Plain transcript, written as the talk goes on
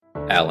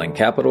Allen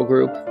Capital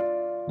Group,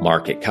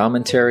 Market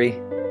Commentary,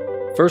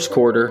 First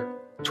Quarter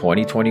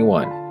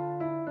 2021,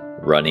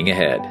 Running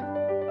Ahead.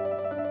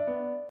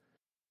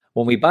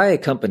 When we buy a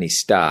company's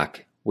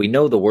stock, we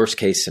know the worst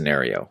case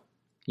scenario.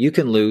 You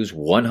can lose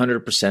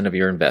 100% of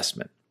your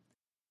investment.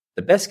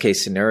 The best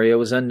case scenario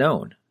is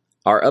unknown.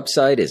 Our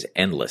upside is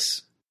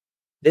endless.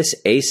 This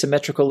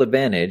asymmetrical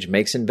advantage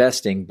makes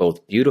investing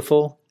both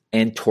beautiful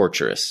and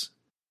torturous.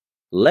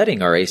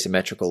 Letting our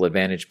asymmetrical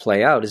advantage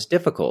play out is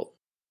difficult.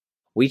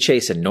 We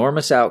chase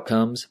enormous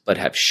outcomes but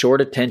have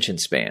short attention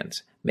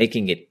spans,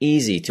 making it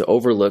easy to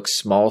overlook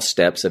small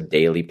steps of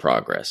daily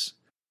progress.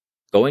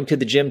 Going to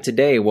the gym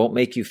today won't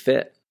make you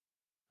fit.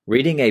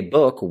 Reading a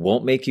book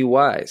won't make you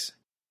wise.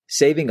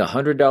 Saving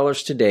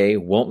 $100 today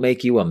won't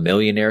make you a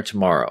millionaire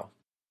tomorrow.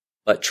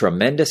 But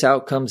tremendous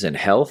outcomes in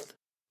health,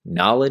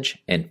 knowledge,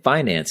 and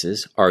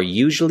finances are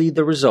usually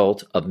the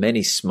result of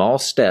many small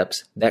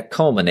steps that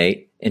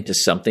culminate into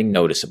something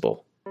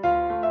noticeable.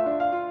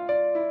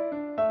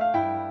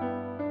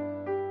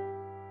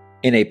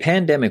 In a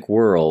pandemic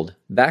world,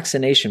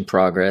 vaccination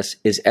progress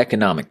is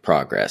economic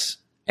progress,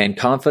 and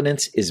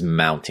confidence is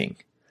mounting.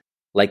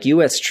 Like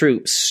U.S.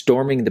 troops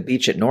storming the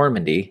beach at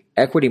Normandy,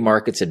 equity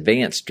markets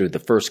advanced through the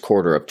first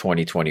quarter of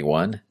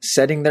 2021,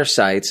 setting their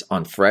sights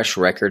on fresh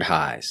record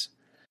highs.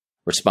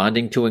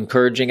 Responding to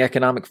encouraging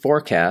economic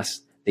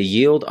forecasts, the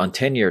yield on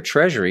 10-year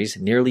treasuries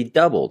nearly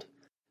doubled,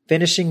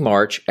 finishing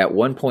March at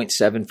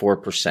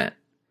 1.74%.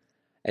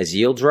 As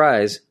yields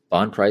rise,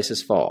 bond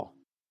prices fall.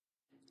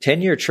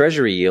 10-year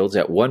treasury yields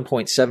at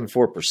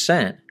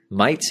 1.74%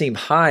 might seem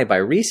high by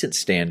recent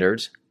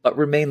standards, but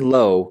remain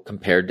low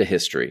compared to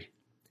history.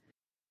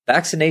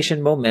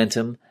 Vaccination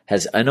momentum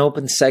has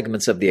unopened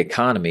segments of the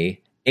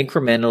economy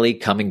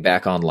incrementally coming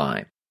back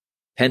online.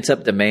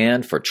 Pent-up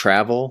demand for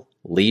travel,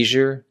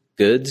 leisure,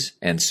 goods,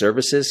 and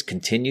services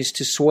continues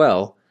to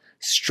swell,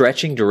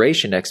 stretching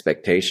duration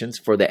expectations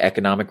for the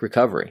economic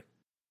recovery.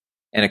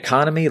 An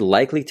economy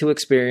likely to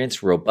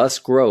experience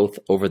robust growth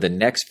over the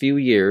next few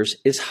years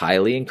is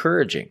highly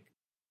encouraging.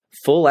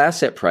 Full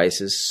asset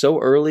prices so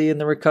early in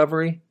the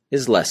recovery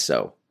is less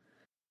so.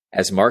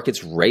 As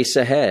markets race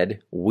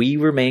ahead, we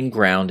remain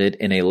grounded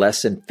in a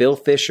lesson Phil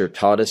Fisher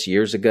taught us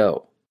years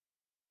ago.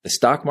 The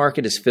stock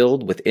market is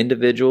filled with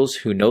individuals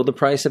who know the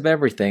price of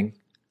everything,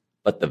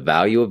 but the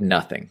value of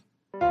nothing.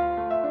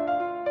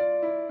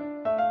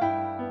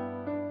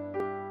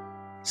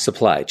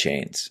 Supply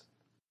chains.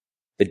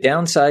 The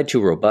downside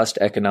to robust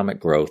economic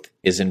growth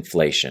is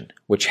inflation,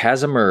 which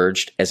has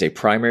emerged as a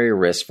primary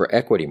risk for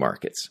equity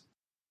markets.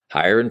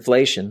 Higher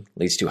inflation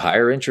leads to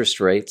higher interest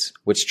rates,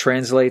 which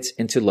translates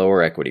into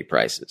lower equity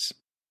prices.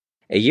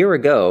 A year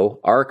ago,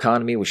 our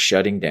economy was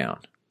shutting down.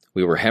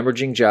 We were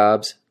hemorrhaging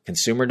jobs,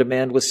 consumer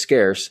demand was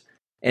scarce,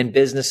 and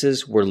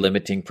businesses were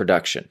limiting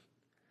production.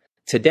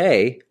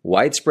 Today,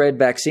 widespread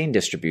vaccine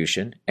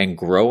distribution and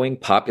growing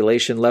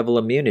population-level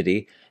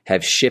immunity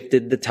have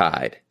shifted the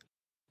tide.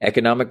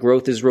 Economic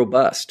growth is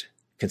robust,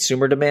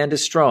 consumer demand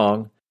is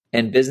strong,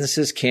 and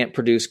businesses can't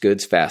produce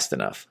goods fast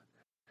enough.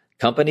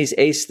 Companies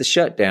ace the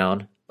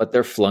shutdown, but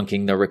they're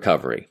flunking the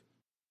recovery.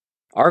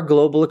 Our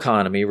global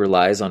economy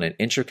relies on an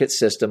intricate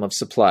system of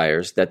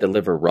suppliers that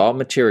deliver raw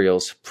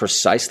materials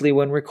precisely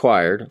when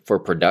required for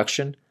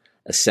production,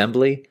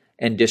 assembly,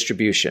 and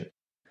distribution.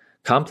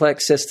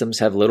 Complex systems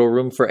have little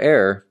room for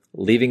error,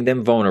 leaving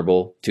them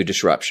vulnerable to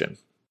disruption.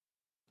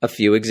 A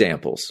few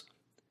examples.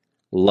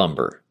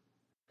 Lumber.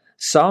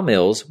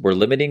 Sawmills were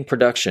limiting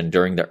production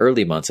during the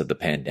early months of the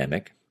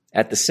pandemic.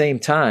 At the same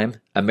time,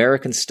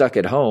 Americans stuck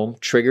at home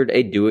triggered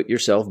a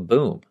do-it-yourself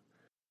boom.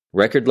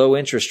 Record low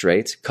interest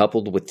rates,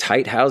 coupled with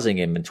tight housing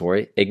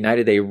inventory,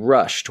 ignited a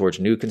rush towards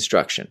new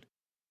construction.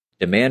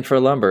 Demand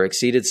for lumber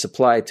exceeded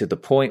supply to the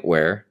point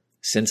where,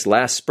 since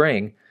last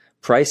spring,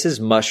 prices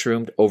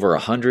mushroomed over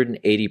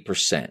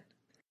 180%.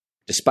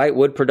 Despite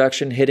wood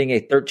production hitting a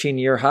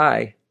 13-year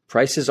high,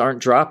 prices aren't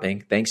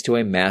dropping thanks to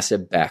a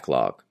massive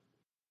backlog.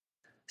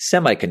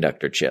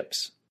 Semiconductor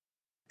chips.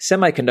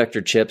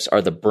 Semiconductor chips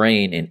are the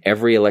brain in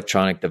every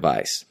electronic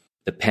device.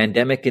 The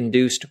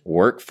pandemic-induced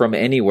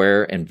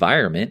work-from-anywhere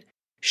environment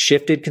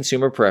shifted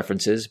consumer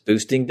preferences,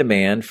 boosting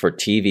demand for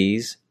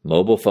TVs,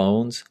 mobile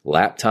phones,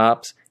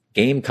 laptops,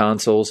 game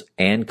consoles,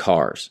 and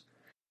cars.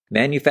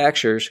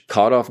 Manufacturers,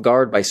 caught off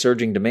guard by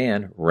surging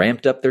demand,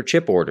 ramped up their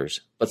chip orders,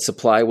 but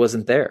supply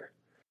wasn't there.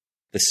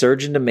 The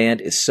surge in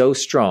demand is so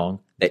strong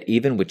that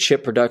even with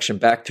chip production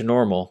back to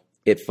normal,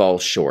 it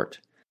falls short.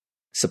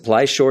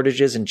 Supply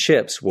shortages in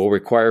chips will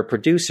require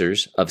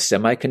producers of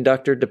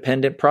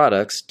semiconductor-dependent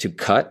products to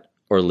cut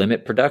or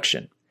limit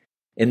production.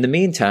 In the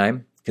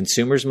meantime,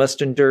 consumers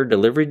must endure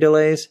delivery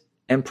delays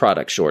and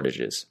product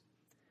shortages.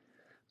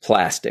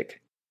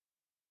 Plastic.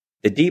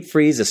 The deep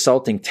freeze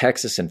assaulting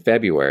Texas in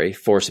February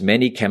forced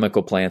many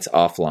chemical plants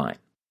offline.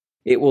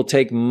 It will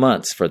take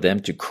months for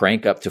them to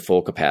crank up to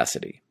full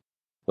capacity.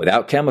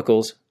 Without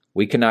chemicals,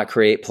 we cannot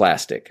create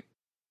plastic,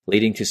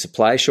 leading to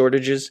supply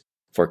shortages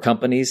for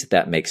companies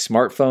that make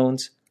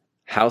smartphones,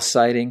 house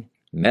siding,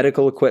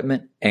 medical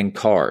equipment, and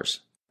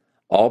cars,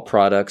 all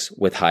products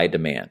with high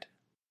demand.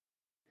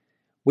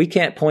 We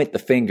can't point the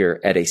finger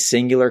at a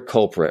singular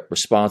culprit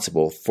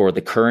responsible for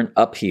the current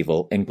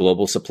upheaval in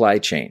global supply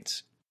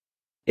chains.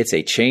 It's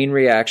a chain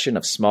reaction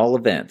of small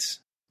events,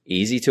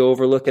 easy to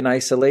overlook in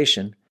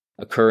isolation,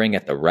 occurring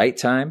at the right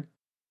time,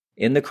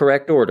 in the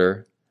correct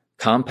order,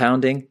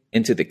 compounding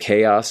into the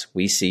chaos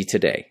we see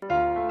today.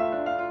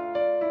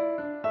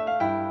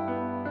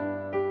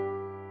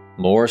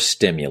 More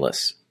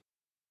stimulus.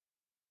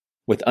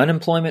 With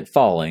unemployment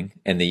falling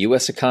and the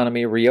U.S.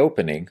 economy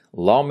reopening,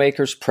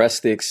 lawmakers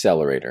pressed the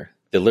accelerator,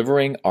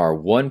 delivering our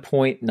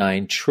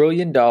 $1.9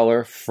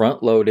 trillion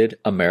front-loaded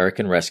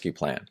American Rescue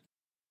Plan.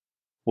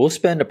 We'll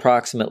spend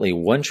approximately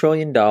 $1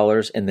 trillion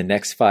in the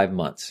next 5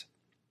 months.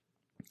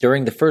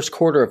 During the first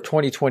quarter of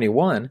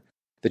 2021,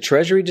 the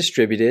Treasury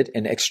distributed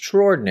an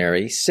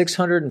extraordinary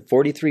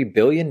 $643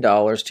 billion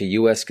to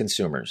U.S.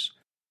 consumers,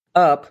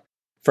 up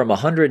from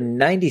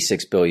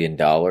 $196 billion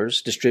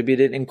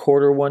distributed in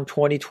quarter 1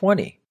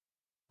 2020.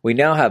 We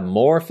now have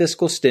more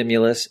fiscal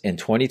stimulus in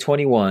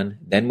 2021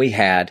 than we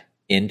had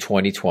in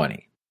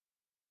 2020.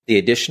 The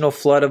additional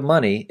flood of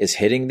money is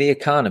hitting the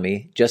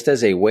economy just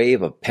as a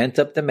wave of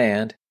pent-up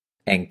demand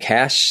and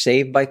cash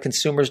saved by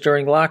consumers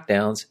during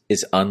lockdowns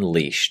is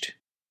unleashed.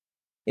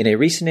 In a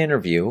recent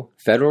interview,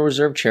 Federal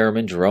Reserve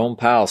Chairman Jerome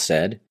Powell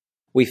said,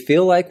 "We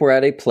feel like we're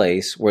at a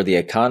place where the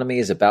economy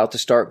is about to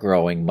start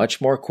growing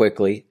much more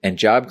quickly and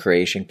job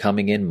creation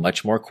coming in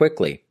much more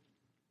quickly."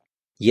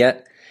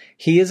 Yet,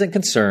 he isn't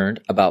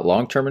concerned about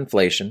long-term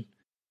inflation,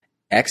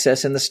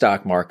 excess in the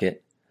stock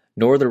market,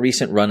 nor the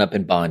recent run-up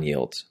in bond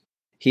yields.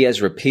 He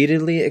has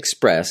repeatedly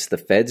expressed the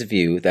Fed's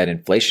view that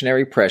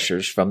inflationary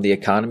pressures from the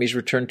economy's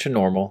return to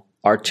normal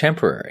are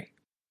temporary.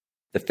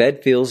 The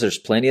Fed feels there's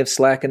plenty of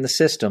slack in the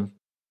system,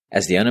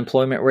 as the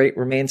unemployment rate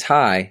remains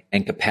high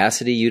and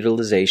capacity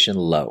utilization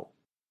low.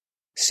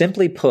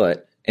 Simply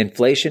put,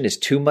 inflation is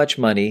too much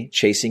money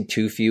chasing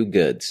too few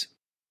goods.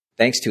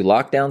 Thanks to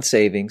lockdown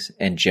savings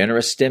and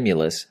generous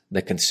stimulus,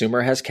 the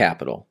consumer has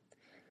capital.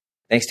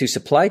 Thanks to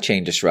supply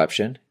chain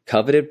disruption,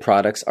 coveted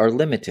products are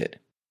limited.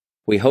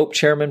 We hope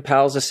Chairman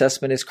Powell's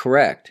assessment is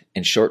correct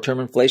and short-term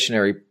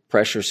inflationary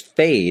pressures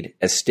fade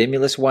as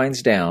stimulus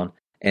winds down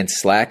and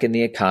slack in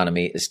the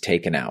economy is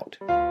taken out.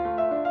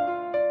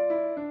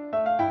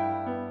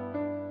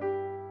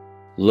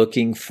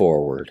 Looking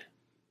forward.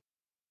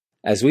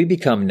 As we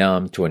become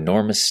numb to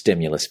enormous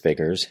stimulus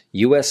figures,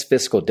 U.S.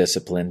 fiscal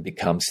discipline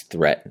becomes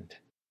threatened.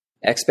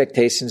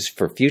 Expectations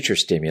for future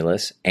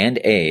stimulus and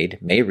aid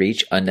may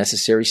reach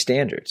unnecessary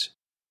standards.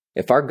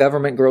 If our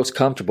government grows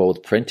comfortable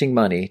with printing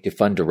money to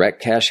fund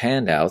direct cash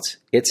handouts,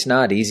 it's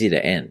not easy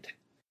to end.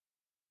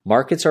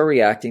 Markets are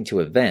reacting to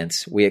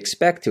events we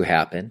expect to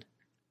happen,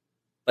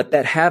 but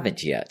that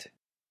haven't yet.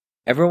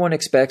 Everyone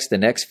expects the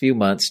next few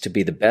months to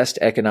be the best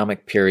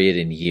economic period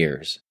in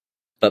years,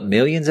 but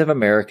millions of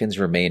Americans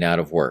remain out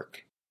of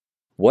work.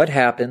 What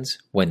happens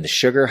when the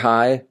sugar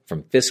high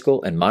from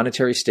fiscal and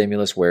monetary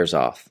stimulus wears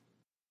off?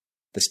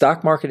 The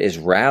stock market is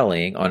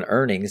rallying on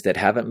earnings that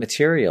haven't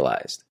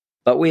materialized,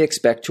 but we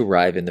expect to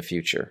arrive in the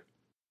future.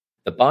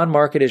 The bond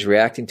market is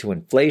reacting to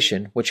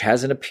inflation, which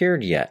hasn't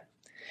appeared yet.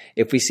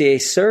 If we see a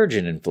surge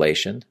in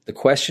inflation, the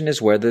question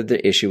is whether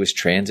the issue is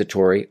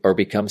transitory or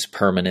becomes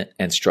permanent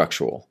and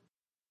structural.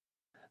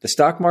 The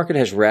stock market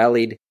has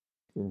rallied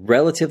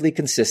relatively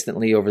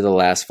consistently over the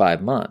last 5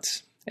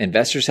 months.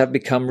 Investors have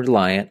become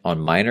reliant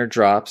on minor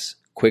drops,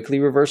 quickly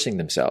reversing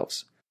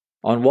themselves.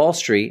 On Wall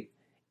Street,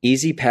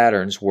 easy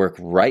patterns work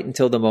right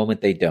until the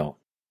moment they don't.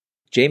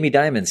 Jamie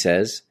Dimon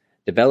says,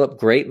 "Develop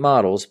great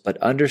models, but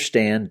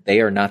understand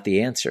they are not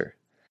the answer.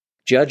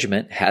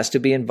 Judgment has to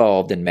be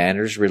involved in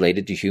matters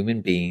related to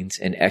human beings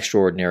and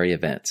extraordinary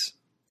events.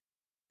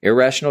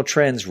 Irrational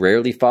trends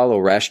rarely follow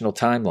rational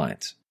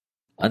timelines.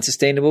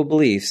 Unsustainable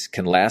beliefs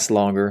can last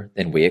longer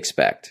than we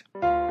expect."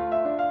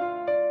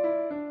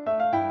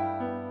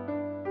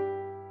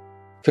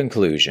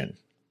 Conclusion.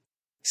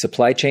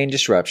 Supply chain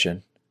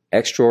disruption,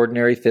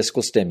 extraordinary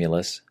fiscal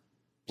stimulus,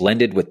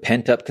 blended with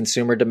pent-up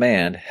consumer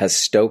demand has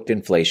stoked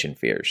inflation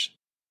fears.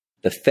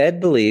 The Fed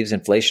believes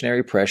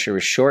inflationary pressure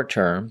is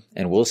short-term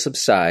and will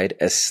subside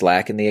as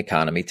slack in the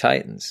economy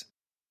tightens.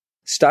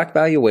 Stock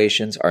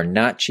valuations are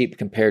not cheap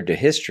compared to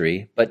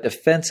history, but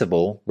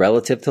defensible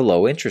relative to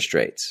low interest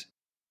rates.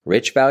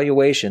 Rich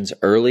valuations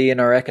early in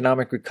our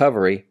economic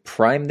recovery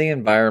prime the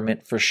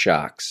environment for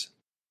shocks.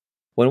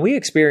 When we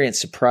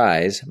experience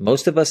surprise,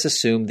 most of us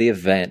assume the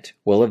event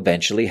will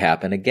eventually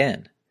happen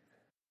again.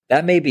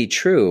 That may be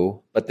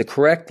true, but the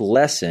correct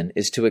lesson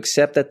is to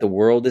accept that the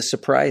world is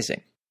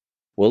surprising.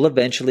 We'll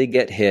eventually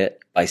get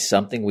hit by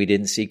something we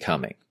didn't see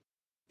coming.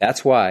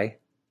 That's why,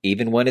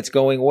 even when it's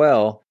going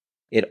well,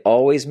 it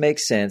always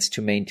makes sense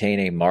to maintain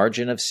a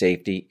margin of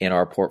safety in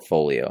our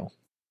portfolio.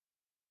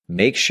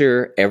 Make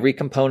sure every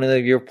component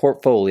of your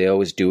portfolio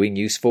is doing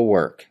useful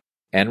work.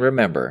 And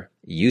remember,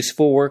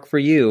 useful work for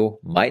you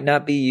might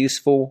not be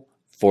useful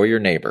for your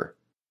neighbor.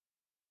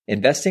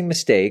 Investing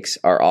mistakes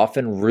are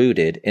often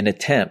rooted in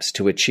attempts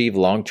to achieve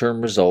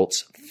long-term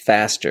results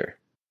faster.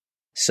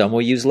 Some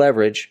will use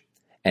leverage,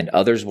 and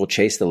others will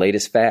chase the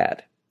latest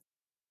fad.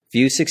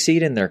 Few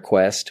succeed in their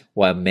quest,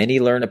 while many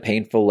learn a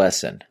painful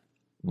lesson.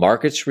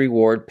 Markets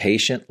reward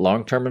patient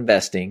long-term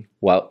investing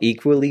while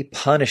equally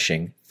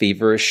punishing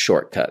feverish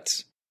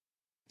shortcuts.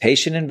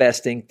 Patient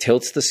investing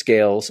tilts the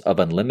scales of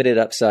unlimited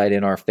upside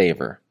in our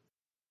favor.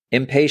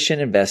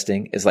 Impatient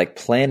investing is like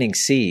planting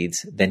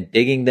seeds, then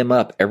digging them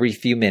up every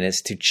few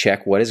minutes to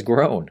check what has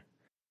grown.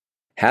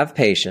 Have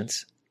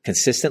patience,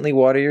 consistently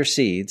water your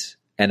seeds,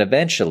 and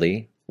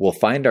eventually we'll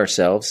find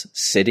ourselves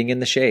sitting in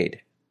the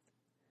shade.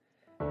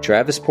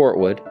 Travis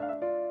Portwood,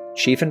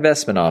 Chief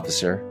Investment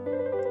Officer,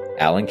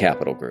 Allen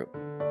Capital Group.